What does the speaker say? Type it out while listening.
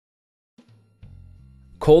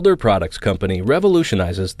Colder Products Company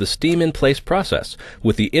revolutionizes the steam-in-place process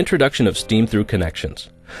with the introduction of Steam-Thru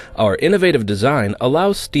connections. Our innovative design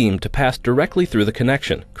allows steam to pass directly through the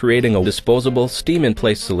connection, creating a disposable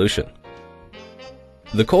steam-in-place solution.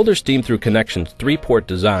 The Colder Steam-Thru connection's 3-port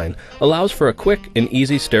design allows for a quick and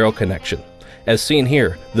easy sterile connection. As seen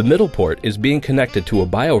here, the middle port is being connected to a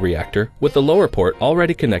bioreactor with the lower port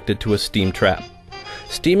already connected to a steam trap.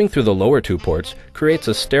 Steaming through the lower 2 ports creates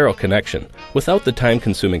a sterile connection without the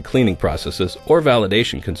time-consuming cleaning processes or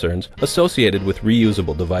validation concerns associated with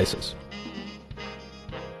reusable devices.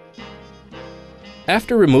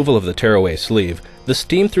 After removal of the tearaway sleeve, the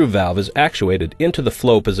Steam-Thru valve is actuated into the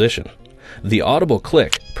flow position. The audible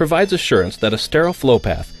click provides assurance that a sterile flow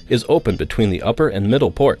path is open between the upper and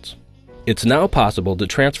middle ports. It's now possible to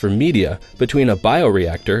transfer media between a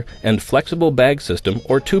bioreactor and flexible bag system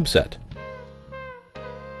or tube set.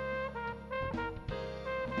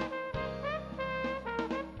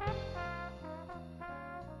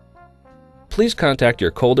 Please contact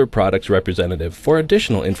your Colder Products representative for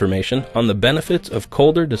additional information on the benefits of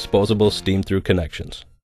Colder disposable Steam-Thru connections.